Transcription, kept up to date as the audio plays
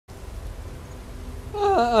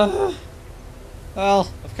Well,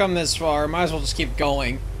 I've come this far. Might as well just keep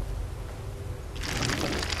going.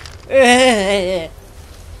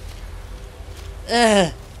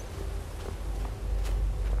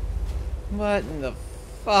 What in the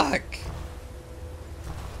fuck?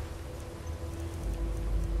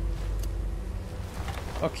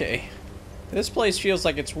 Okay. This place feels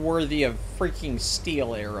like it's worthy of freaking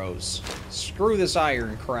steel arrows. Screw this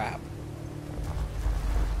iron crap.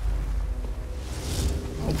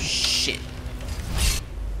 Oh shit.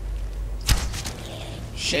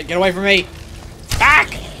 Shit, get away from me!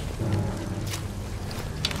 Back!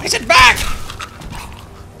 I said back!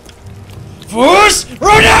 Force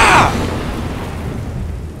Rhoda!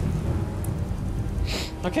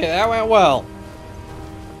 Okay, that went well.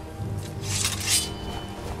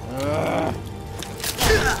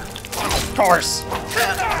 Of course.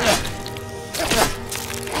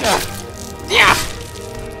 Yeah.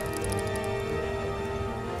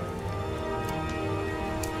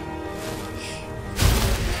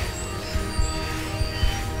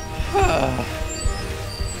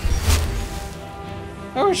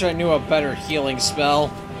 I wish I knew a better healing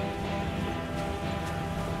spell.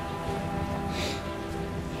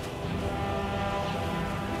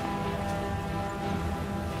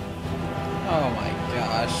 Oh my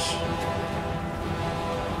gosh.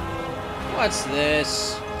 What's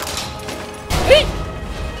this? Hey!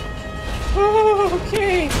 Oh,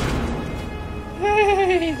 okay.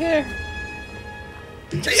 Hey there.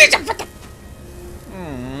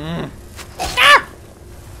 Ah!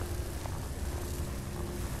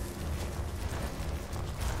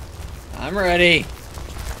 I'm ready.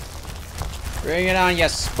 Bring it on, you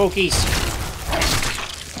spookies.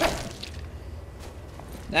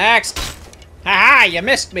 Next. Haha, you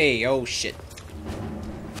missed me. Oh shit.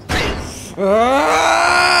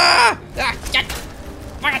 Ah! Ah, shit.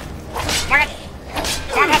 Fuck it. Fuck it.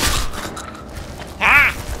 Fuck it.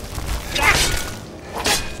 Ah.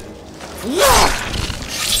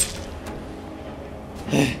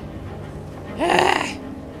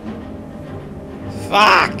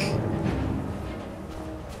 Ah. Fuck.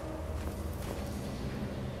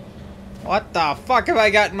 What the fuck have I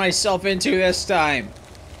gotten myself into this time?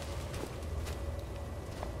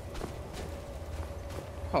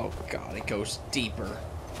 Oh god, it goes deeper.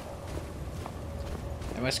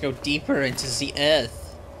 I must go deeper into the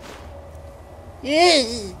earth.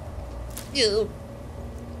 Ew. Ew.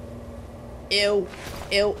 Ew.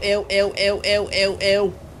 Ew, ew, ew, ew, ew, ew,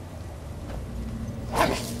 ew.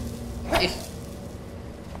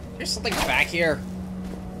 There's something back here.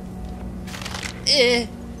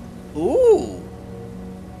 Ooh.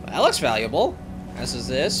 That looks valuable. As is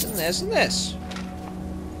this, and this, and this.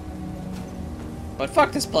 But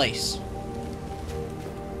fuck this place.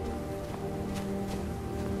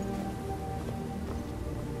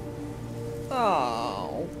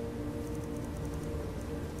 Oh.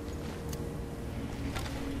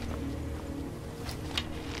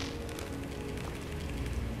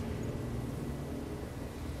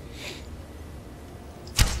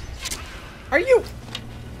 Are you?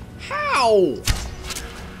 How?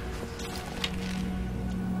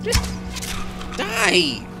 Just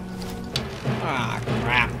die. Ah,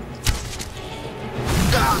 crap.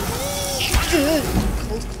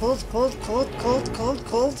 Cold, cold, cold, cold, cold,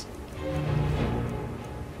 cold.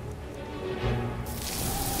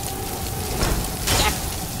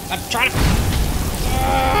 I'm trying to...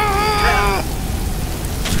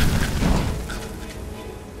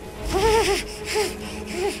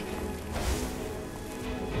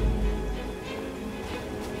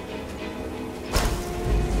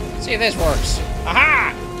 See if this works.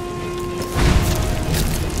 Aha!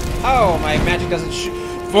 Oh, my magic doesn't shoot.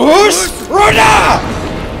 Force Rhoda!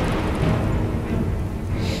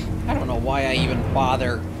 I don't know why I even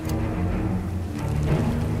bother.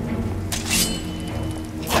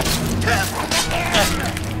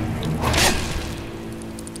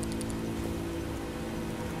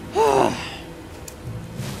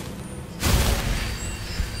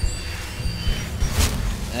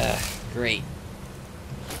 Great.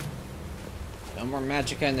 No more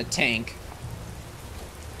magicka in the tank.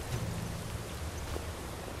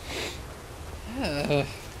 How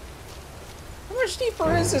much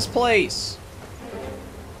deeper is this place?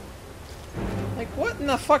 Like, what in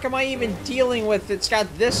the fuck am I even dealing with that's got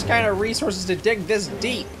this kind of resources to dig this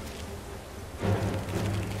deep?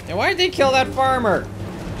 And why did they kill that farmer?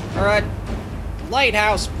 Or a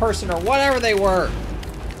lighthouse person, or whatever they were?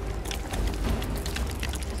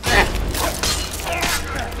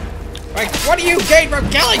 Like, what do you gain from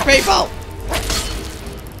killing people?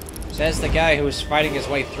 Says the guy who was fighting his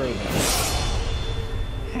way through this.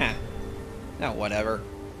 Huh. No, whatever.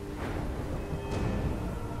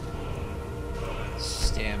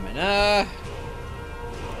 Stamina.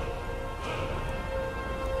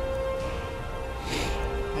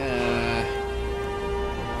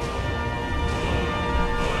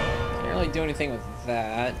 Can't really do anything with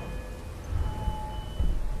that.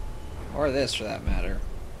 Or this, for that matter.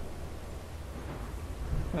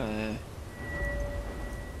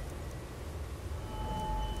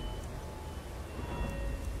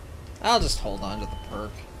 I'll just hold on to the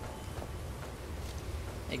perk.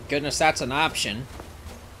 Thank goodness that's an option.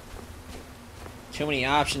 Too many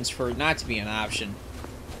options for it not to be an option.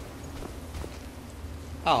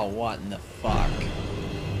 Oh, what in the fuck?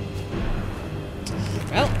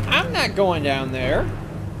 Well, I'm not going down there.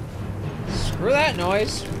 Screw that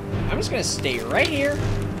noise. I'm just gonna stay right here,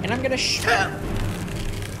 and I'm gonna shoot.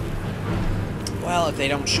 Well, if they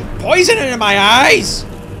don't shoot poison into my eyes!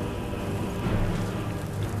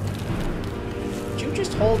 Would you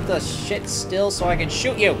just hold the shit still so I can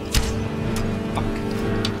shoot you? Fuck.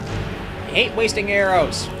 I hate wasting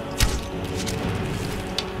arrows.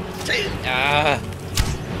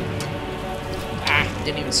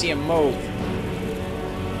 Didn't even see him move.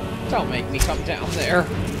 Don't make me come down there.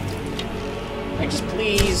 Like, just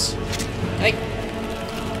please. Like.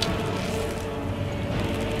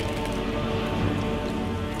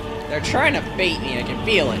 They're trying to bait me, I can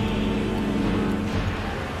feel it.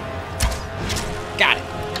 Got it.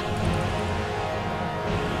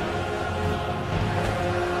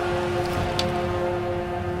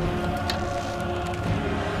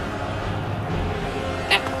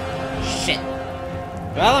 Ah, shit.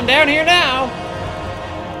 Well, I'm down here now.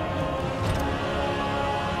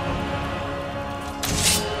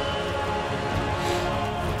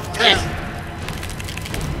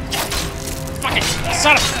 Fuck it,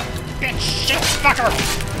 son of a bitch, shit fucker!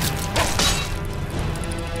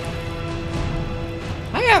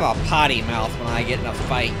 I have a potty mouth when I get in a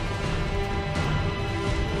fight.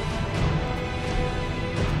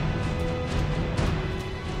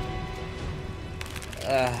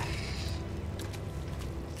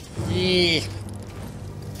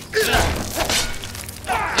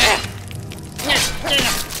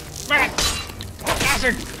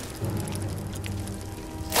 Bastard!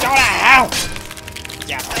 Go to hell!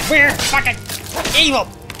 You weird fucking evil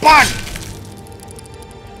bug!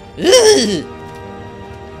 Ugh.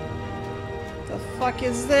 The fuck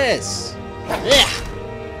is this? Ugh.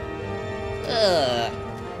 Ugh.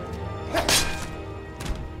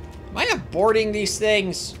 Am I aborting these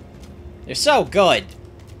things? They're so good.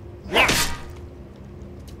 Ugh.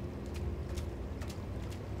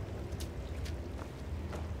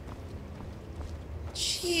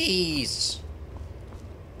 Jeez.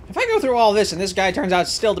 If I go through all this and this guy turns out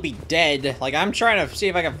still to be dead, like, I'm trying to see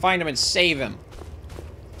if I can find him and save him.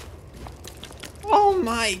 Oh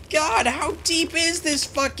my god, how deep is this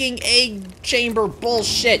fucking egg chamber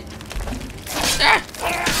bullshit? Ah!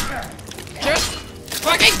 Just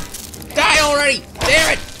fucking die already!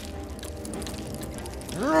 Damn it!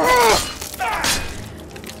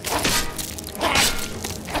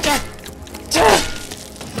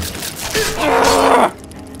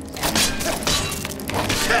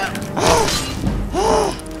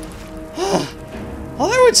 Well,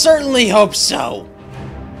 I would certainly hope so.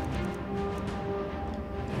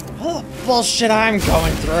 All the bullshit I'm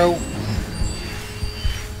going through.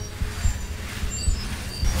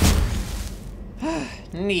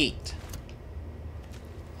 Neat.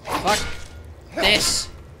 Fuck this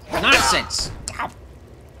nonsense. Ugh.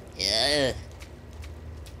 Ugh.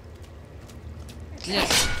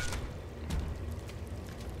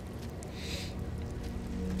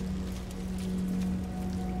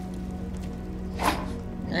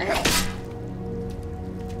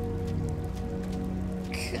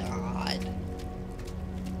 God.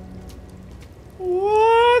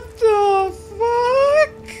 What the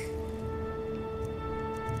fuck?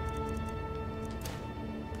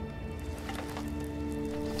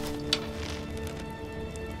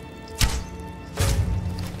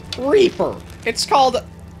 Reaper. It's called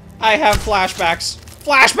I have flashbacks.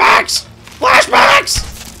 Flashbacks! Flashbacks!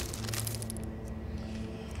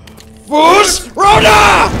 Fus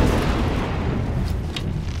Rhoda!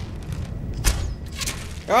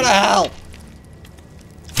 Go to hell!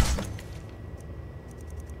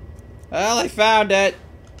 Well, I found it.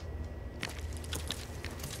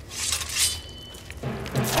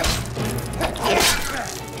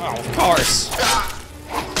 Oh, of course.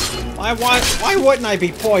 Why wouldn't I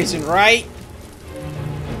be poisoned, right?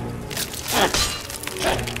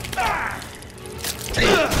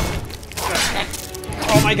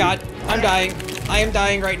 Oh my god, I'm dying. I am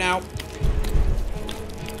dying right now.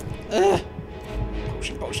 Ugh.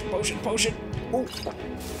 Potion, potion, potion, potion. Ooh.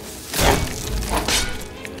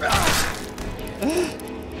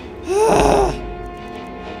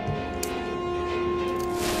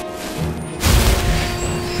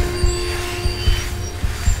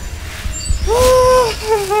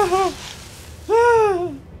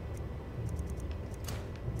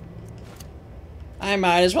 I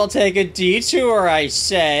might as well take a detour, I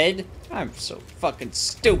said. I'm so fucking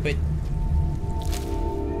stupid.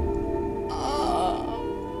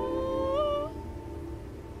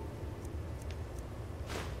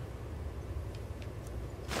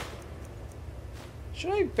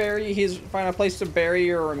 Should I find a place to bury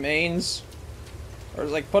your remains? Or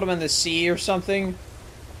like put them in the sea or something?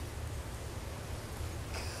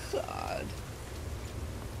 God.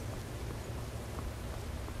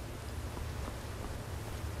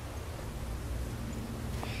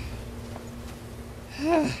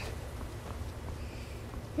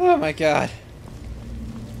 Oh my god.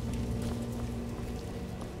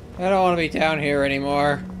 I don't want to be down here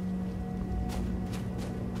anymore.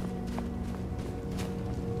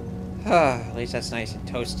 At least that's nice and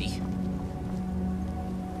toasty.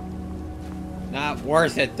 Not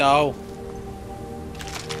worth it, though.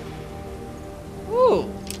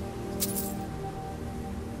 Ooh.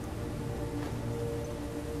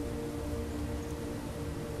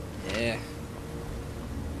 Yeah.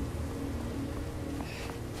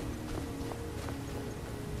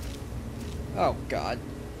 Oh, God.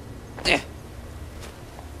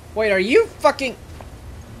 Wait, are you fucking...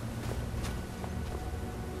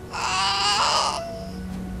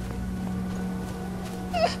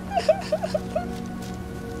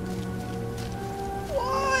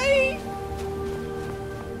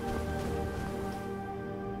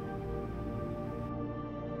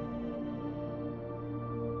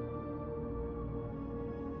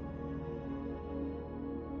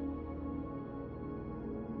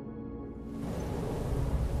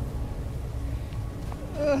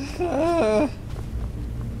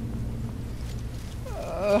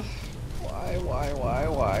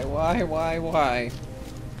 Why? Why?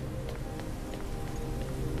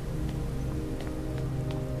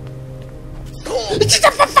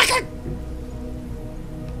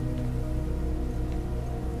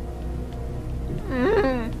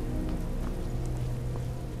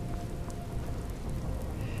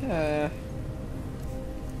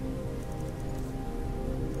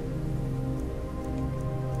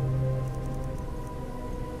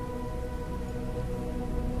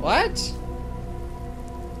 What?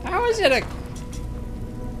 How is it a...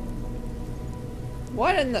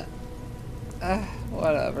 What in the...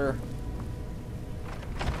 whatever.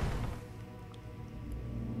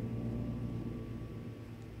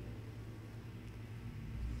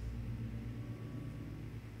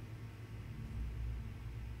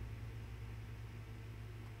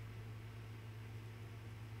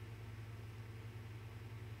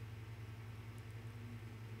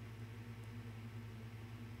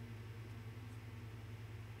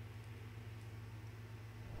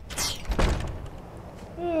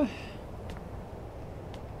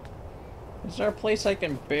 Is there a place I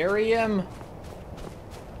can bury him?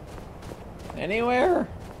 Anywhere?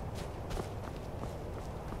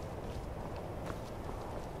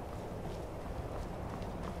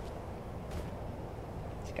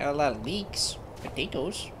 It's got a lot of leeks.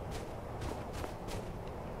 Potatoes.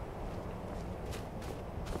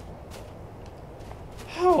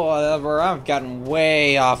 Oh, whatever. I've gotten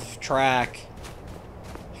way off track.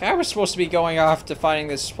 I was supposed to be going off to finding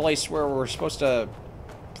this place where we're supposed to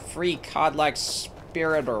free Codlack's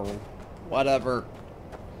spirit or whatever.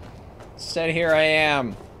 Instead, here I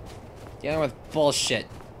am, dealing with bullshit.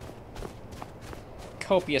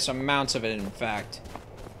 Copious amounts of it, in fact.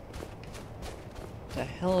 The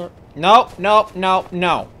hell? No.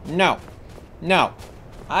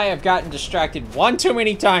 I have gotten distracted one too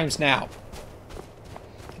many times now.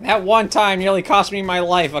 And that one time nearly cost me my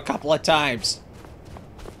life a couple of times.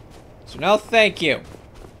 So no thank you.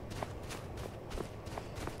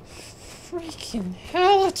 Freaking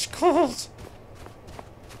hell, it's cold.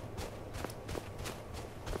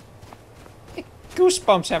 Hey,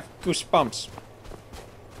 goosebumps have goosebumps.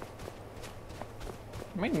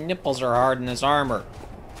 My nipples are hard in this armor.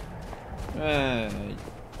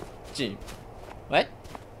 Gee. What?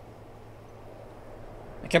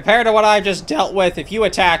 Compared to what I just dealt with, if you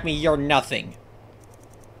attack me, you're nothing.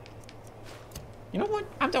 You know what?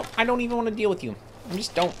 I don't even want to deal with you. I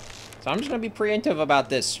just don't. So I'm just gonna be preemptive about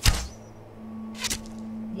this.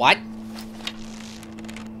 What?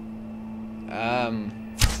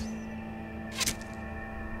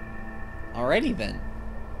 Alrighty then.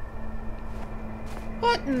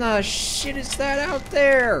 What in the shit is that out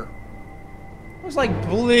there? It was like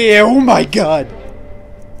blue. Oh my god.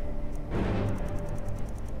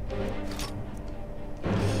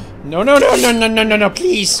 No, no, no, no, no, no, no, no,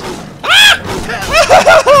 please. Ah!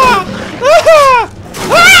 Ah!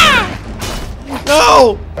 Ah!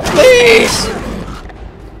 No! Please!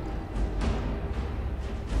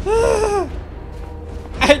 Ah!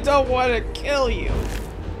 I don't want to kill you.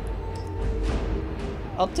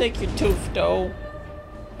 I'll take your tooth, though.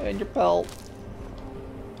 And your pelt.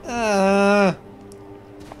 I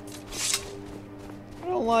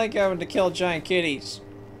don't like having to kill giant kitties.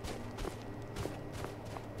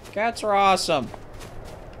 Cats are awesome.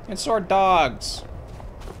 And so are dogs.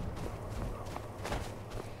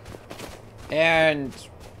 And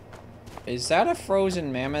is that a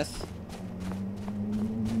frozen mammoth?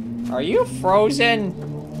 Are you frozen?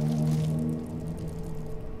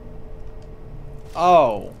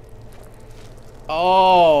 Oh.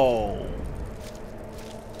 Oh.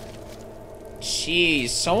 Jeez,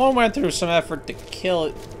 someone went through some effort to kill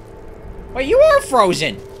it. Wait, you are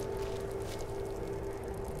frozen!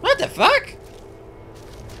 What the fuck?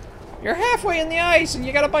 You're halfway in the ice and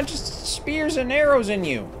you got a bunch of spears and arrows in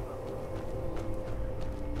you.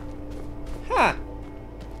 Huh.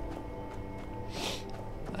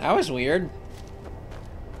 That was weird.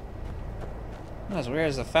 Not as weird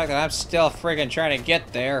as the fact that I'm still friggin' trying to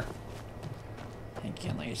get there.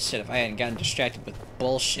 Again, like I said, if I hadn't gotten distracted with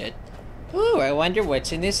bullshit. Ooh, I wonder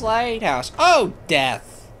what's in this lighthouse. Oh,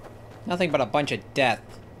 death. Nothing but a bunch of death.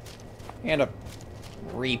 And a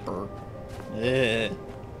reaper. Ugh.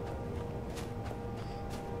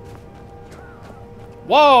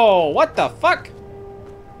 Whoa, what the fuck?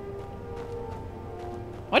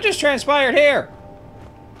 What just transpired here?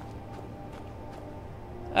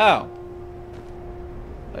 Oh.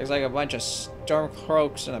 Looks like a bunch of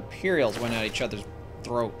stormcloaks and imperials went at each other's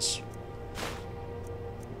throats.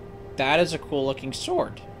 That is a cool looking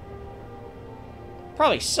sword.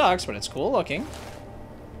 Probably sucks, but it's cool looking.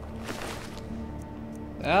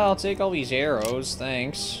 I'll take all these arrows,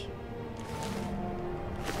 thanks.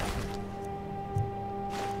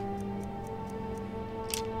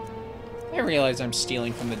 I realize I'm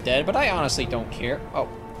stealing from the dead, but I honestly don't care. Oh,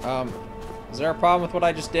 is there a problem with what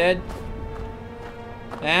I just did?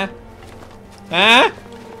 Huh? Huh?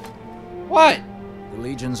 What? The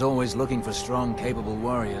Legion's always looking for strong, capable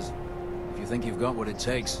warriors. If you think you've got what it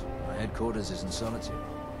takes, our headquarters is in Solitude.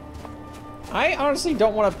 I honestly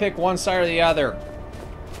don't want to pick one side or the other.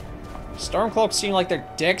 Stormcloaks seem like they're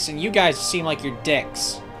dicks, and you guys seem like you're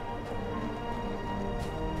dicks.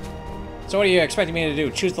 So what are you expecting me to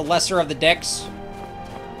do? Choose the lesser of the dicks?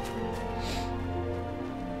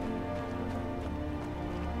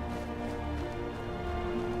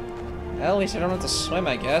 Well, at least I don't have to swim,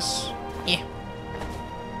 I guess. Eh.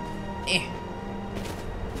 Eh.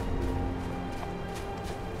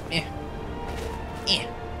 Eh. Eh.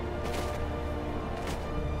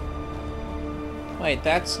 Wait,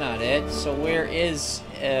 that's not it. So where is...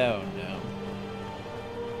 Oh, no.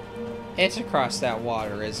 It's across that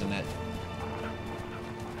water, isn't it?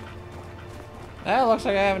 Well, looks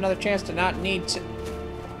like I have another chance to not need to...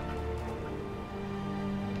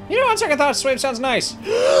 You know, on second thought, swim sounds nice.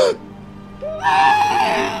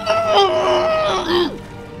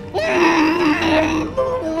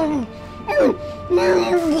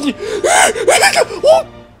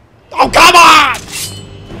 Oh, come on!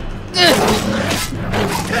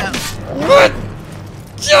 What?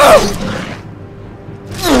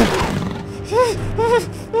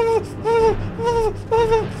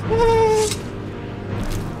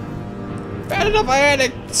 Bad enough I had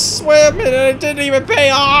to swim and it didn't even pay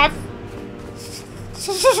off.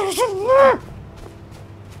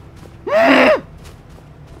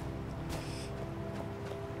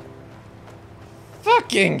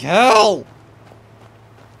 Fucking hell!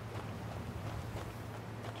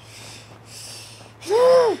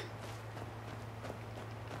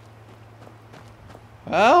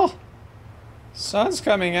 Well, sun's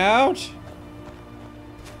coming out.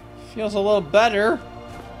 Feels a little better.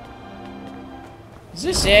 Is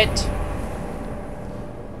this it?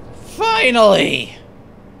 Finally!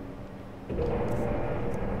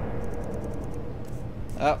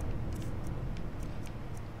 Oh.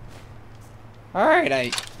 Alright,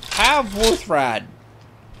 I have Wuthrad.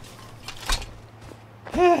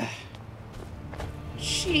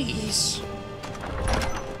 Jeez.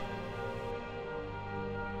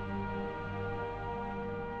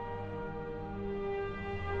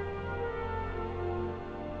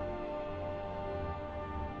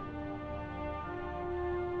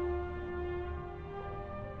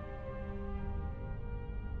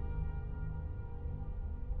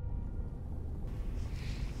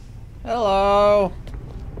 Hello.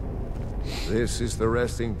 This is the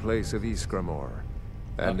resting place of Iskramor,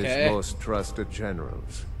 and Okay. its most trusted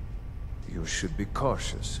generals. You should be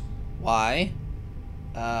cautious. Why?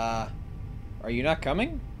 Are you not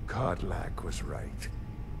coming? Kodlak was right.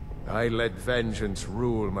 I let vengeance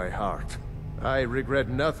rule my heart. I regret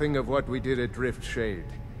nothing of what we did at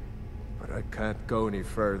Driftshade. But I can't go any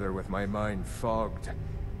further with my mind fogged,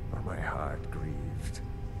 or my heart grieved.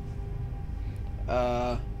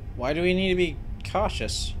 Why do we need to be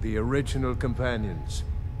cautious? The original companions,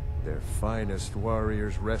 their finest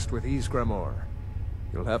warriors, rest with Iskramor.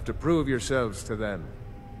 You'll have to prove yourselves to them.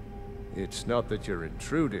 It's not that you're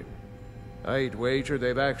intruding. I'd wager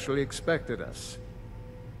they've actually expected us.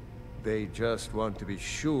 They just want to be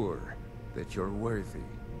sure that you're worthy.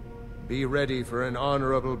 Be ready for an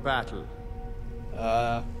honorable battle.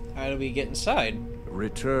 How do we get inside?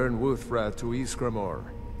 Return Wuthra to Iskramor.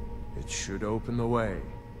 It should open the way.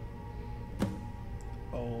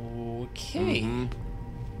 Okay.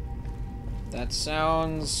 That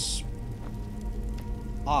sounds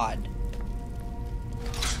odd.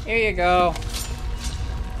 Here you go.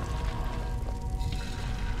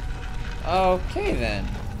 Okay then.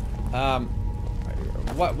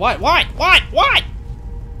 What? What?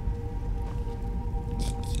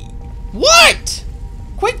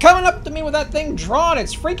 Quit coming up to me with that thing drawn.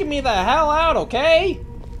 It's freaking me the hell out, okay?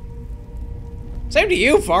 Same to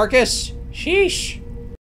you, Farkas. Sheesh.